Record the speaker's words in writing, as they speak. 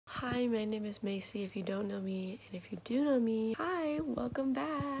Hi, my name is Macy if you don't know me, and if you do know me, hi, welcome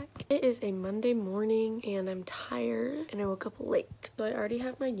back. It is a Monday morning and I'm tired and I woke up late. So I already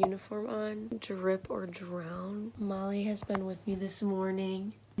have my uniform on, drip or drown. Molly has been with me this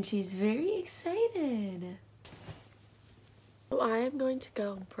morning and she's very excited. So I am going to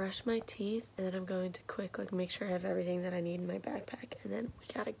go brush my teeth and then I'm going to make sure I have everything that I need in my backpack and then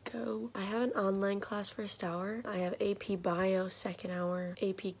we gotta go. I have an online class first hour. I have AP Bio second hour,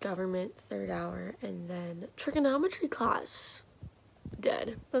 AP Government third hour, and then trigonometry class.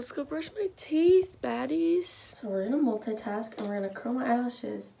 Dead. Let's go brush my teeth, baddies. So we're gonna multitask and we're gonna curl my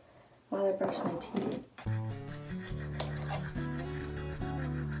eyelashes while I brush my teeth.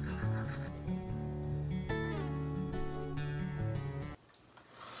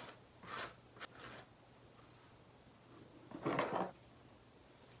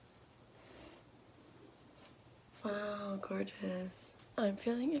 Wow, gorgeous. I'm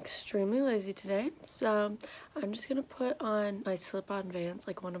feeling extremely lazy today, so I'm just gonna put on my slip-on Vans,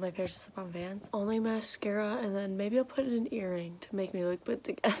 like one of my pairs of slip-on Vans, only mascara, and then maybe I'll put in an earring to make me look put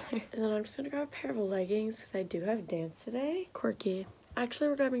together. And then I'm just gonna grab a pair of leggings because I do have dance today. Quirky. Actually,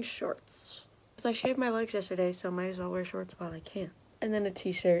 we're grabbing shorts because I shaved my legs yesterday, so I might as well wear shorts while I can. And then a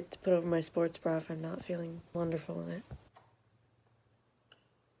t-shirt to put over my sports bra if I'm not feeling wonderful in it.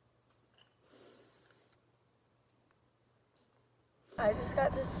 I just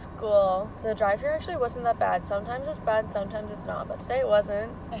got to school. The drive here actually wasn't that bad. Sometimes it's bad, sometimes it's not, but today it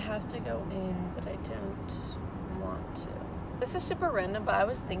wasn't. I have to go in, but I don't want to. This is super random, but I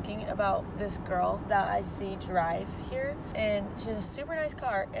was thinking about this girl that I see drive here, and she has a super nice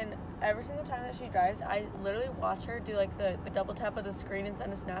car, and every single time that she drives, I literally watch her do like the double tap of the screen and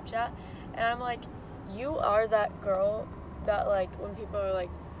send a Snapchat, and I'm like, you are that girl that like when people are like,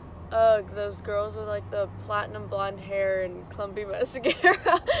 ugh, those girls with like the platinum blonde hair and clumpy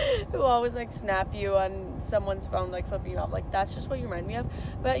mascara who always like snap you on someone's phone, like flipping you off. Like that's just what you remind me of.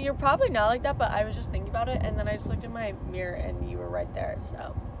 But you're probably not like that, but I was just thinking about it and then I just looked in my mirror and you were right there.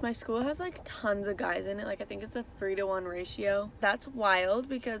 So my school has like tons of guys in it. Like I think it's a 3-to-1 ratio. That's wild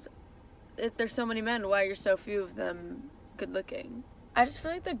because if there's so many men, why are so few of them good looking? I just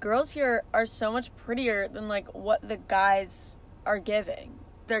feel like the girls here are so much prettier than like what the guys are giving.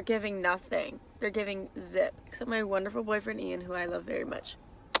 They're giving nothing. They're giving zip. Except my wonderful boyfriend Ian, who I love very much.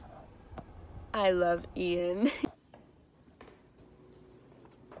 I love Ian.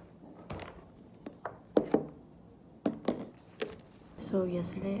 So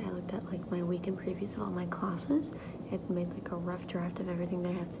yesterday I looked at like my weekend previews of all my classes and made like a rough draft of everything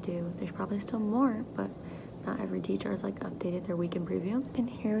that I have to do. There's probably still more, but not every teacher has like updated their weekend preview. And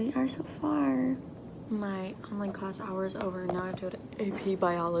here we are so far. My online class hour is over and now I have to go to AP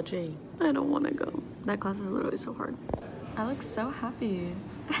Biology. I don't want to go. That class is literally so hard. I look so happy.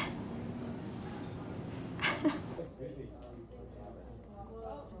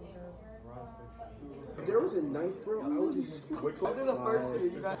 There was a knife, bro. I was just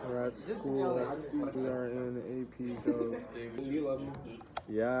We're at school. We are in AP Gov. You love me.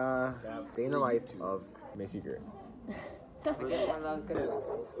 Yeah. Day in the life of Macy Gray.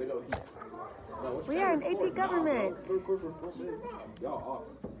 We are in AP Government.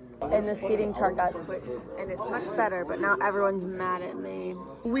 And the seating chart got switched and it's much better, but now everyone's mad at me.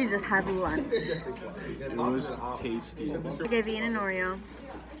 We just had lunch. It was tasty. I gave Ian an Oreo.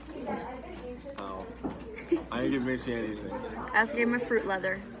 Oh. I didn't give Macy anything. I also gave him a fruit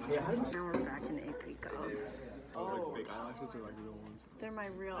leather. Now we're back in AP Gov. Like fake eyelashes or like real ones? They're my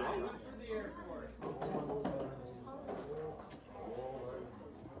real eyelashes.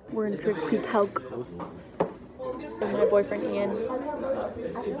 We're in Trick Peak Hulk with my boyfriend Ian,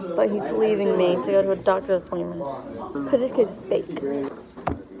 but he's leaving me to go to a doctor's appointment because this kid's fake. To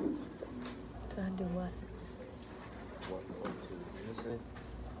undo what?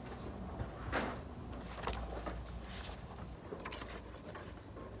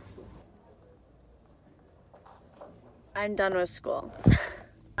 I'm done with school.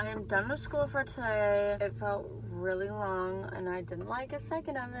 I am done with school for today. It felt really long and I didn't like a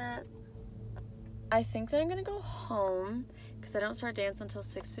second of it. I think that I'm gonna go home because I don't start dance until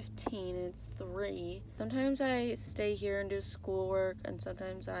 6:15 and it's 3. Sometimes I stay here and do schoolwork and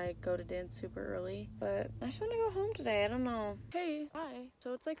sometimes I go to dance super early. But I just wanna go home today, I don't know. Hey, hi.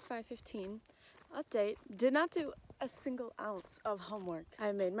 So it's like 5:15. Update, did not do a single ounce of homework.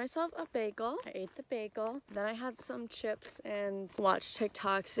 I made myself a bagel. I ate the bagel. Then I had some chips and watched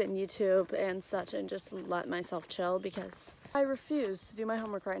TikToks and YouTube and such and just let myself chill because I refuse to do my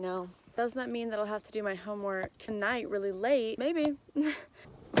homework right now. Doesn't that mean that I'll have to do my homework tonight really late? Maybe.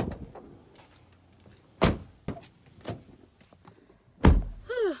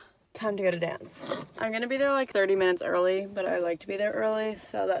 time to go to dance. I'm gonna be there like 30 minutes early, but I like to be there early,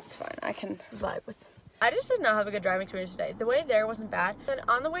 so that's fine. I can vibe with it. I just did not have a good driving experience today. The way there wasn't bad. And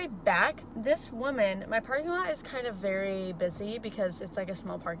on the way back, this woman, my parking lot is kind of very busy because it's like a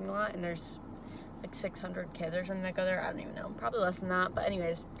small parking lot and there's like 600 kids or something that go there. I don't even know, probably less than that, but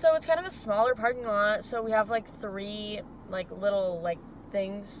anyways. So it's kind of a smaller parking lot, so we have like 3 like little like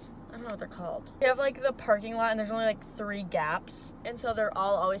things. I don't know what they're called. We have like the parking lot and there's only like 3 gaps, and so they're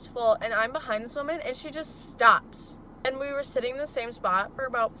all always full, and I'm behind this woman and she just stops. And we were sitting in the same spot for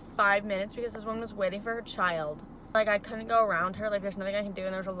about 5 minutes because this woman was waiting for her child. Like, I couldn't go around her, like there's nothing I can do,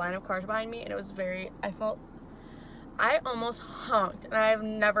 and there was a line of cars behind me, and it was very, I almost honked, and I have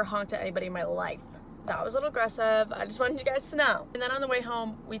never honked at anybody in my life. That was a little aggressive. I just wanted you guys to know. And then on the way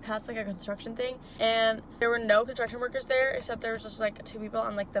home, we passed like a construction thing, and there were no construction workers there, except there was just like 2 people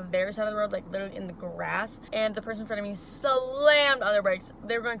on like the very side of the road, like literally in the grass. And the person in front of me slammed on their brakes.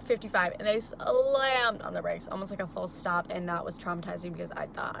 They were going 55, and they slammed on their brakes, almost like a full stop, and that was traumatizing because I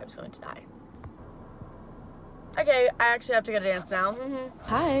thought I was going to die. Okay, I actually have to go to dance now.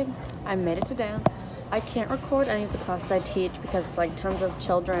 Hi, I made it to dance. I can't record any of the classes I teach because it's like tons of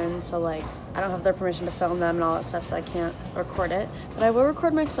children, so like I don't have their permission to film them and all that stuff, so I can't record it. But I will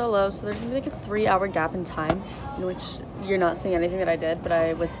record my solo, so there's gonna be like a 3-hour gap in time in which you're not seeing anything that I did, but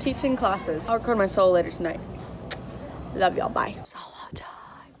I was teaching classes. I'll record my solo later tonight. Love y'all, bye. Solo time.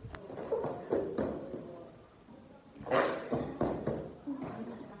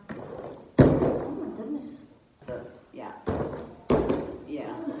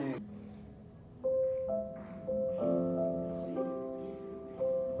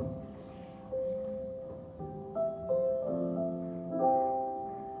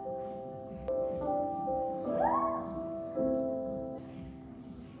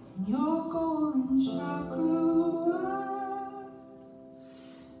 Your golden chakra,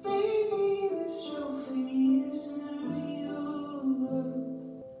 maybe this trophy isn't real.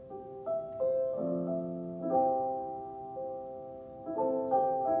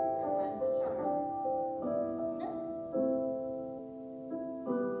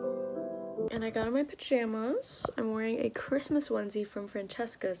 And I got on my pajamas. I'm wearing a Christmas onesie from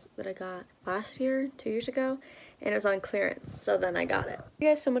Francesca's that I got last year, 2 years ago, and it was on clearance, so then I got it. Thank you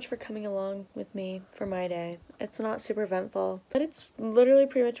guys so much for coming along with me for my day. It's not super eventful, but it's literally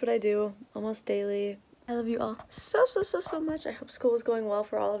pretty much what I do almost daily. I love you all so much. I hope school is going well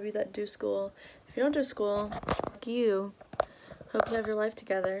for all of you that do school. If you don't do school, fuck you. Hope you have your life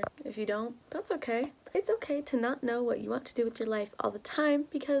together. If you don't, that's okay. It's okay to not know what you want to do with your life all the time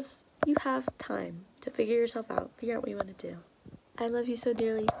because you have time to figure yourself out. Figure out what you want to do. I love you so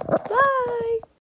dearly. Bye!